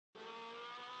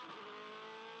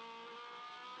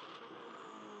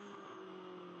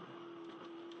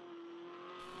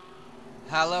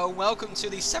Hello and welcome to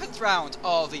the 7th round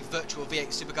of the virtual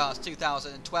V8 Supercars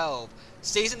 2012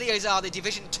 season. These are the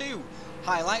Division 2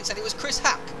 highlights, and it was Chris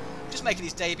Hack just making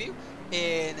his debut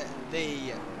in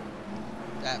the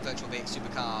virtual V8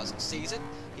 Supercars season.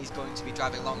 He's going to be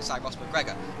driving alongside Ross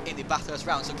McGregor in the Bathurst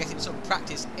round, so getting some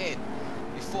practice in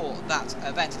before that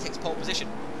event. He takes pole position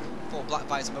for Black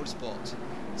Visor Motorsport.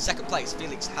 Second place,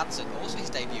 Felix Hansen, also his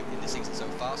debut in the season so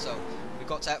far. So we've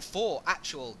got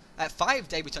 5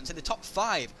 debutants in the top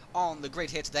 5 on the grid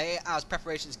here today as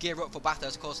preparations gear up for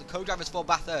Bathurst. Of course, the co-drivers for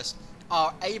Bathurst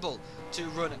are able to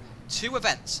run 2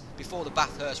 events before the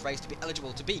Bathurst race to be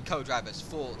eligible to be co-drivers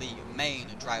for the main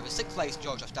drivers. 6th place,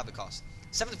 Georgios Davicos.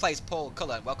 7th place, Paul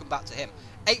Cullen, welcome back to him.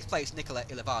 8th place, Nikola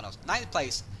Ilivanos. 9th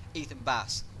place, Ethan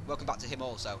Bass, welcome back to him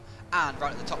also. And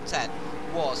right at the top 10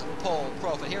 was Paul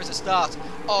Crawford. Here is the start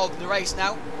of the race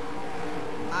now.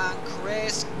 And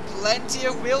Chris, plenty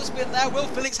of wheel spin there. Will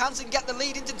Felix Hansen get the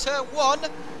lead into turn 1?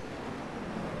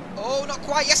 Oh, not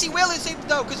quite. Yes, he will, it seems,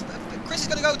 though, because Chris is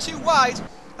going to go too wide.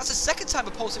 That's the second time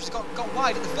a pole has gone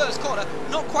wide in the first corner.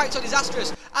 Not quite so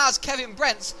disastrous as Kevin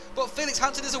Brent's, but Felix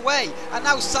Hansen is away. And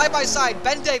now side by side,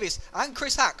 Ben Davies and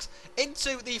Chris Hacks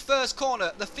into the first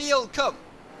corner. The field come.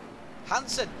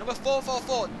 Hansen, number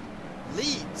 444,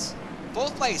 leads.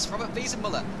 4th place, Robert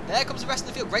Wiesenmuller. There comes the rest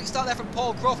of the field. Great start there from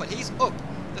Paul Crawford. He's up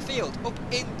the field, up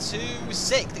into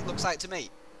 6th, it looks like to me.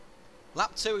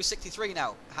 Lap 2, 63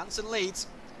 now. Hansen leads.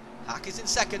 Hack is in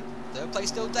 2nd. 3rd place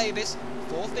still Davis.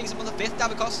 4th Wiesenmuller, 5th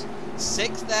Davicos.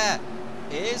 6th there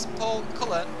is Paul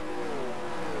Cullen.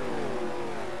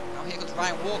 Now here comes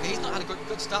Ryan Walker. He's not had a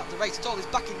good start to the race at all. He's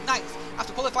back in 9th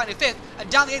after qualifying in 5th. And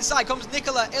down the inside comes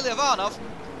Nikola Ilivanov.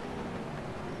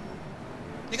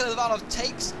 Nikola Ilivanov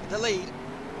takes the lead.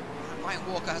 And Ryan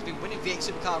Walker has been winning V8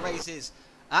 Supercar races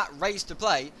at Race to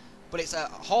Play, but it's a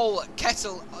whole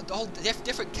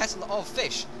different kettle of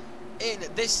fish in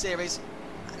this series,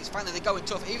 and it's finally going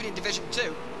tough, even in Division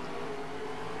 2.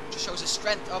 Just shows the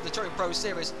strength of the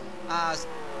TouringProSeries as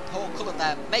Paul Cullen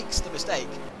there makes the mistake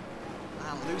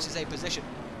and loses a position.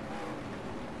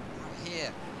 Now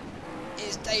here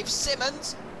is Dave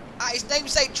Symmons at his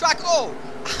namesake track. Oh,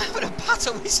 having a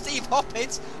battle with Steve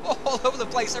Hoppins all over the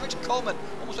place. So Richard Coleman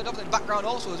almost went up in the background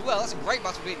also as well. That's a great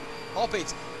battle between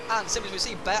Hoppins and Symmons. We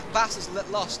see Bass has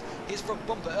lost his front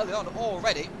bumper early on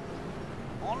already.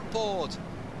 On board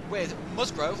with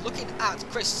Musgrove, looking at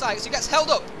Chris Sykes, who gets held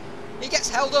up. He gets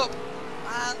held up,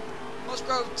 and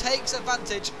Musgrove takes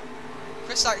advantage.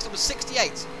 Chris Sykes, number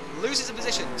 68, loses a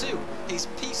position to his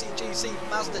PCGC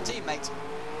Mazda teammate.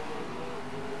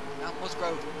 Now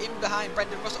Musgrove in behind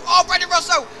Brendan Russell. Oh, Brendan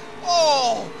Russell!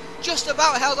 Oh, just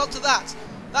about held on to that.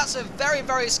 That's a very,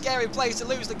 very scary place to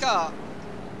lose the car.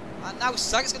 And now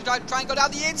Sykes is going to try and go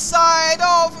down the inside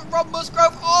of Rob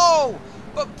Musgrove. Oh,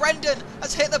 but Brendan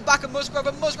has hit the back of Musgrove,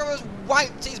 and Musgrove has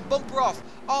wiped his bumper off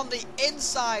on the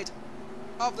inside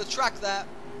of the track there.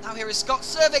 Now here is Scott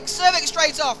Cervic. Cervic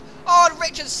straight off. Oh, and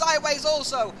Richard sideways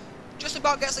also. Just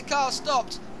about gets the car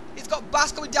stopped. He's got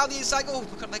Bass coming down the inside. Oh, we're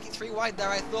going to make it 3 wide there,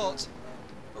 I thought.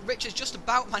 But Richard just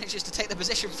about manages to take the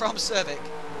position from Cervic.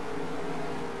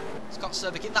 Scott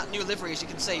Cervic in that new livery, as you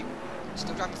can see.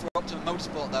 Still driving for Optimum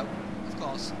Motorsport, though, of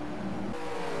course.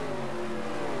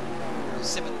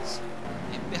 Symmons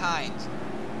in behind.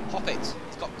 Hoppit.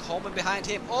 He's got Coleman behind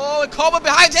him. Oh, and Coleman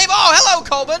behind him. Oh, hello,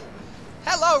 Coleman.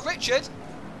 Hello, Richard.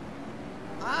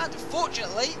 And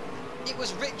fortunately, it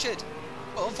was Richard.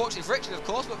 Well, unfortunately for Richard, of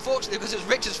course, but fortunately because it was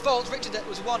Richard's fault. Richard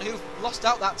was the one who lost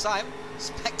out that time.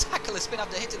 Spectacular spin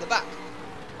after hitting the back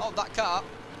of that car.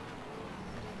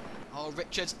 Oh,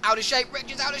 Richard's out of shape.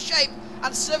 Richard's out of shape.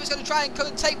 And Cervic's going to try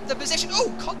and take the position.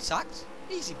 Oh, contact.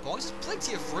 Easy, boys. There's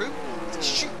plenty of room to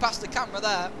shoot past the camera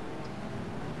there.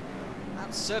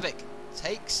 And Cervic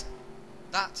takes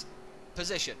that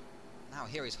position. Now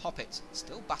here is Hoppit,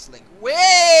 still battling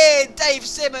with Dave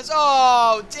Symmons.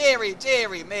 Oh, dearie,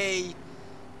 dearie me.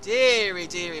 Dearie,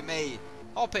 dearie me.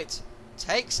 Hoppit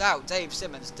takes out Dave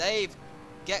Symmons. Dave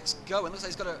gets going. Looks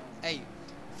like he's got a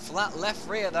flat left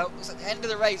rear, though. Looks like the end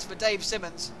of the race for Dave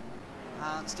Symmons.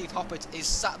 And Steve Hoppit is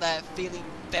sat there feeling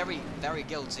very, very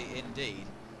guilty indeed.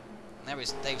 And there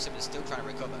is Dave Symmons still trying to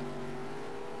recover.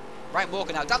 Ryan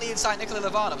Walker now down the inside, Nikola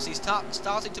Ilivanov. So he's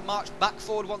starting to march back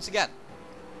forward once again.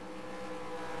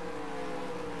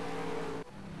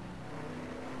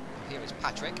 Here is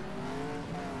Patrick.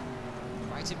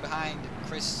 Right in behind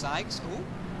Chris Sykes. Ooh.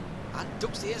 And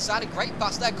ducks the inside. A great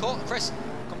pass there. Caught Chris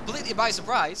completely by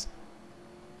surprise.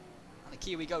 And the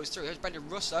Kiwi goes through. Here's Brendan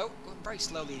Russo. Going very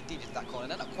slowly indeed into that corner.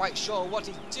 They're not quite sure what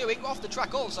he's doing. Off the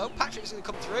track also. Patrick's going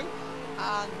to come through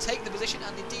and take the position.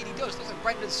 And indeed he does. Looks like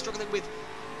Brendan's struggling with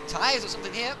tyres or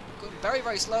something here. Going very,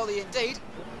 very slowly indeed.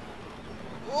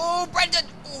 Oh, Brendan!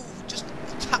 Oh, just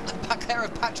tapped the back there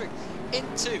of Patrick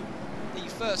into the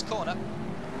first corner.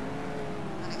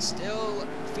 And it's still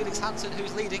Felix Hansen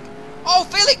who's leading. Oh,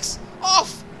 Felix!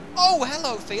 Off! Oh,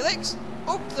 hello, Felix.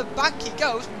 Up the bank he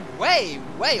goes. Way,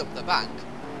 way up the bank.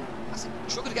 That's a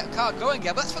struggle to get the car going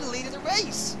again, but that's for the lead of the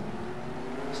race.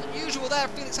 It's unusual there,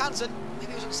 Felix Hansen.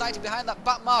 Maybe he was unsighted behind that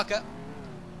back marker.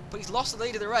 But he's lost the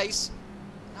lead of the race.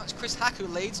 Now it's Chris Hack who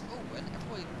leads. Oh, and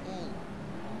everybody all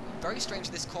very strange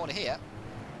in this corner here.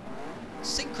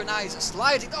 Synchronised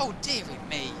sliding. Oh, dearie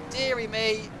me. Dearie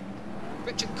me.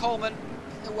 Richard Coleman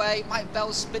in the way. Mike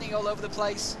Bell spinning all over the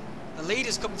place. The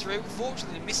leaders come through.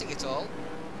 Fortunately, missing it all.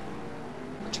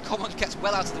 Richard Coleman gets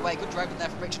well out of the way. Good driving there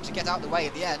for Richard to get out of the way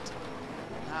at the end.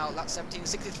 Now that's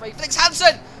 17.63. Felix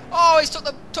Hansen! Oh, he's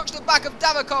touched the back of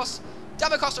Davakos.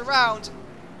 Davakos around.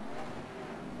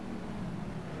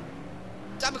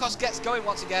 Davakos gets going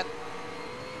once again.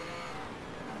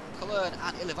 Cullen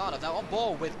and Ilivanov now on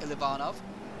board with Ilivanov.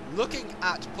 Looking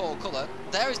at Paul Cullen.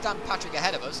 There is Dan Patrick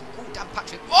ahead of us. Oh, Dan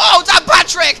Patrick. Oh, Dan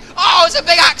Patrick! Oh, it's a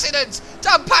big accident!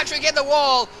 Dan Patrick in the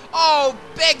wall. Oh,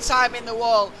 big time in the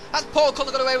wall. Has Paul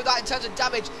Cullen got away with that in terms of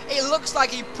damage? It looks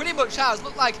like he pretty much has.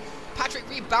 Looked like Patrick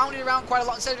rebounded around quite a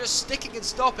lot instead of just sticking and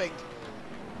stopping.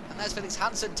 And there's Felix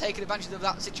Hansen taking advantage of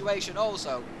that situation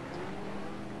also.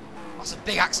 That's a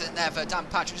big accident there for Dan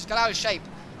Patrick. Just got out of shape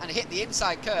and hit the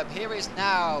inside curb. Here is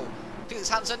now Felix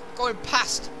Hansen going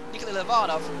past Nikolai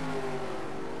Livanov.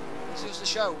 This goes to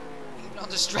show, even on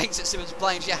the straights at Symmons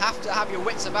Plains, you have to have your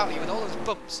wits about you with all those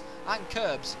bumps and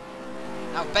curbs.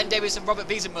 Now Ben Davis and Robert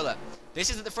Wiesenmuller. This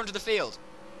is at the front of the field.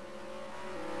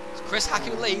 It's Chris Hack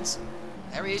who leads.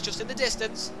 There he is just in the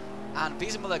distance. And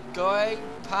Wiesenmuller going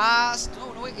past.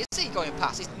 Oh no, is he going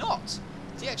past? He's not.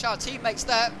 DHR teammates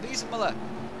there. Wiesenmuller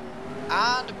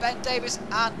and Ben Davis.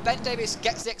 And Ben Davis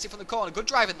gets the exit from the corner. Good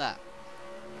driving there.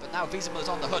 But now Wiesenmuller's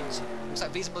on the hunt. Looks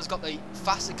like Wiesenmuller's got the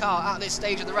faster car at this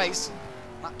stage of the race.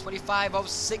 Lap 25 of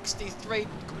 63,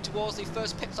 coming towards the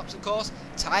first pit stops, of course.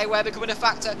 Tyre wear becoming a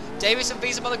factor. Davis and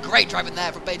Wiesenmuller, great driving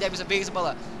there from Davis and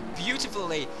Wiesenmuller.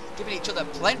 Beautifully giving each other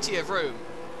plenty of room.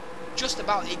 Just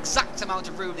about the exact amount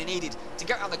of room they needed to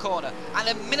get around the corner. And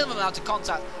a minimum amount of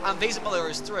contact. And Wiesenmuller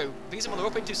is through. Wiesenmuller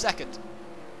up into second.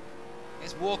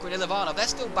 Here's Walker and Ilivanov. They're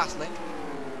still battling.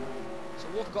 So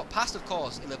Walker got past, of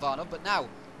course, Ilivanov. But now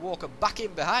Walker back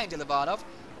in behind Ilivanov.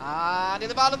 And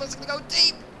Ilivanov is going to go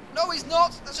deep. No, he's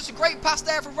not. That's just a great pass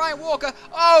there from Ryan Walker.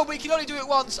 Oh, but he can only do it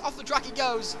once. Off the track he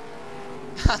goes.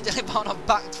 And Ilivanov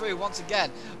back through once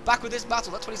again. Back with this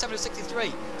battle at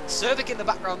 27.63. Cervic in the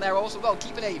background there also well,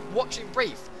 keeping a watching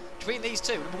brief between these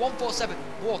two. Number 147,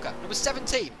 Walker. Number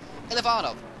 17,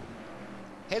 Ilivanov.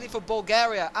 Hailing for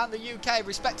Bulgaria and the UK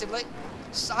respectively.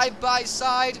 Side by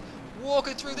side.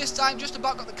 Walker through this time, just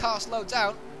about got the car slowed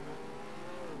down.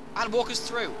 And Walker's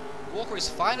through. Walker is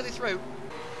finally through.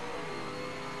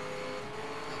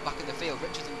 Back in the field,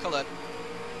 Richards and Cullen.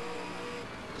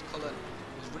 Cullen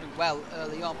was running well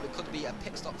early on, but it could be a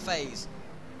pit stop phase.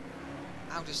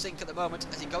 Out of sync at the moment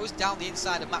as he goes down the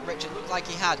inside of Matt Richards. Looked like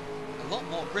he had a lot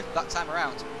more grip that time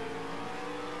around.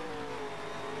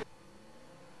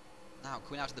 Now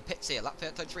coming out of the pits here, lap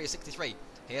 33.63.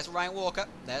 Here's Ryan Walker.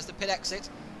 There's the pit exit.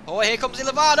 Oh, here comes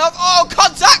Ilivanov. Oh,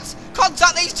 contact!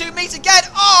 Contact, these two meet again.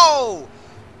 Oh!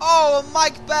 Oh,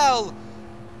 Mike Bell.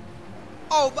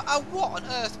 Oh, but what on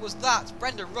earth was that?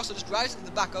 Brendan Russell just drives into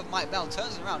the back of Mike Bell,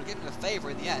 turns him around and gives him a favour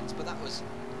in the end, but that was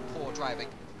poor driving.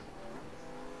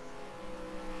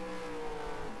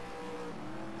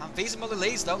 And Wiesenmuller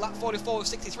leads though, lap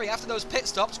 44.63. After those pit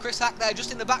stops, Chris Hack there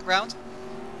just in the background.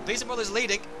 Wiesenmuller's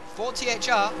leading for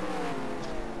THR.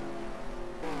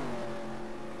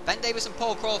 Ben Davis and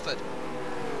Paul Crawford.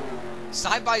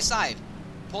 Side by side.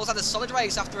 Paul's had a solid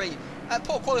race after a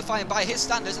poor qualifying by his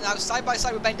standards, and now side by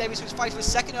side with Ben Davis, who's fighting for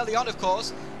second early on, of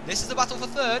course. This is the battle for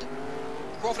third.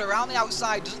 Crawford around the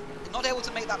outside, not able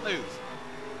to make that move.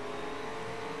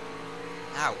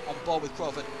 Now on board with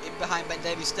Crawford, in behind Ben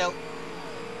Davis still.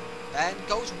 Ben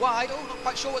goes wide. Oh, not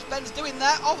quite sure what Ben's doing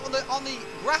there. Off on the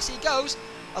grass he goes.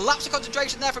 A lapse of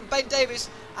concentration there from Ben Davis,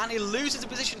 and he loses the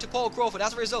position to Paul Crawford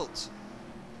as a result.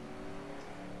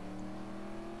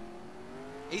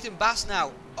 Ethan Bass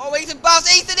now. Oh, Ethan Bass!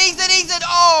 Ethan!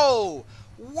 Oh!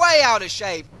 Way out of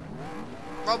shape.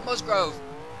 Rob Musgrove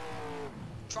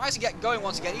tries to get going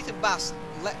once again. Ethan Bass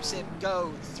lets him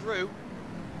go through.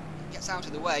 Gets out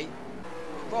of the way.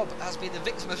 Rob has been the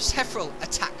victim of several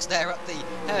attacks there at the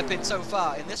hairpin so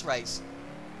far in this race.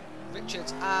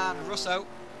 Richards and Russo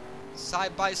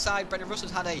side by side. Brendan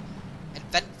Russo's had a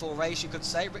eventful race, you could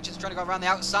say. Richards trying to go around the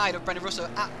outside of Brendan Russo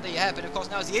at the hairpin. Of course,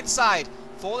 now is the inside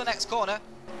for the next corner.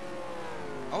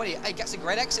 Oh, and he gets a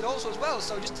great exit also as well,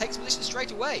 so just takes position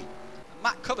straight away. And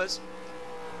Matt covers.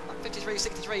 At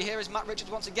 53.63, here is Matt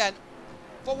Richards once again.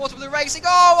 For Waterloo Racing.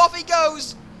 Oh, off he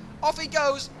goes! Off he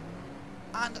goes!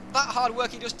 And that hard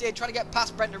work he just did, trying to get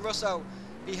past Brendan Russo,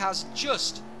 he has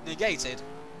just negated.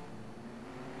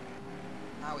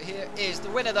 Now here is the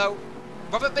winner though,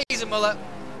 Robert Biesenmuller,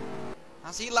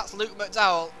 as he laps Luke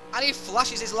McDowell, and he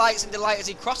flashes his lights in delight as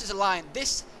he crosses the line.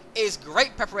 This is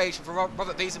great preparation for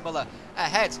Robert Biesenmuller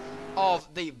ahead of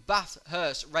the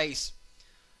Bathurst race,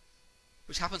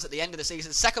 which happens at the end of the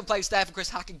season. Second place there for Chris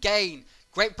Hack again.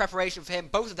 Great preparation for him.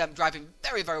 Both of them driving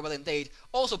very, very well indeed.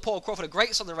 Also Paul Crawford, a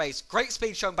great start on the race. Great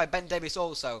speed shown by Ben Davis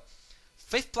also.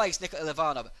 5th place, Nikola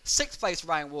Ilivanov. 6th place,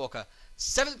 Ryan Walker.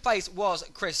 7th place was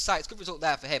Chris Sykes. Good result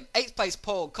there for him. 8th place,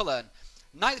 Paul Cullen.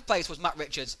 9th place was Matt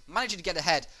Richards, managing to get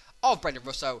ahead of Brendan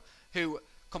Russo, who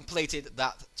completed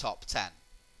that top 10.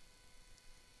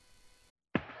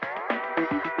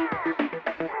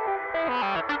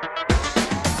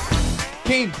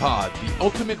 GamePod, the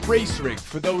ultimate race rig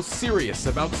for those serious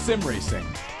about sim racing.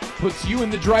 Puts you in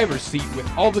the driver's seat with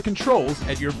all the controls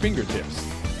at your fingertips.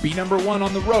 Be number one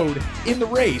on the road, in the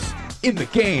race, in the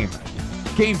game.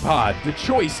 GamePod, the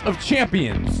choice of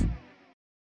champions.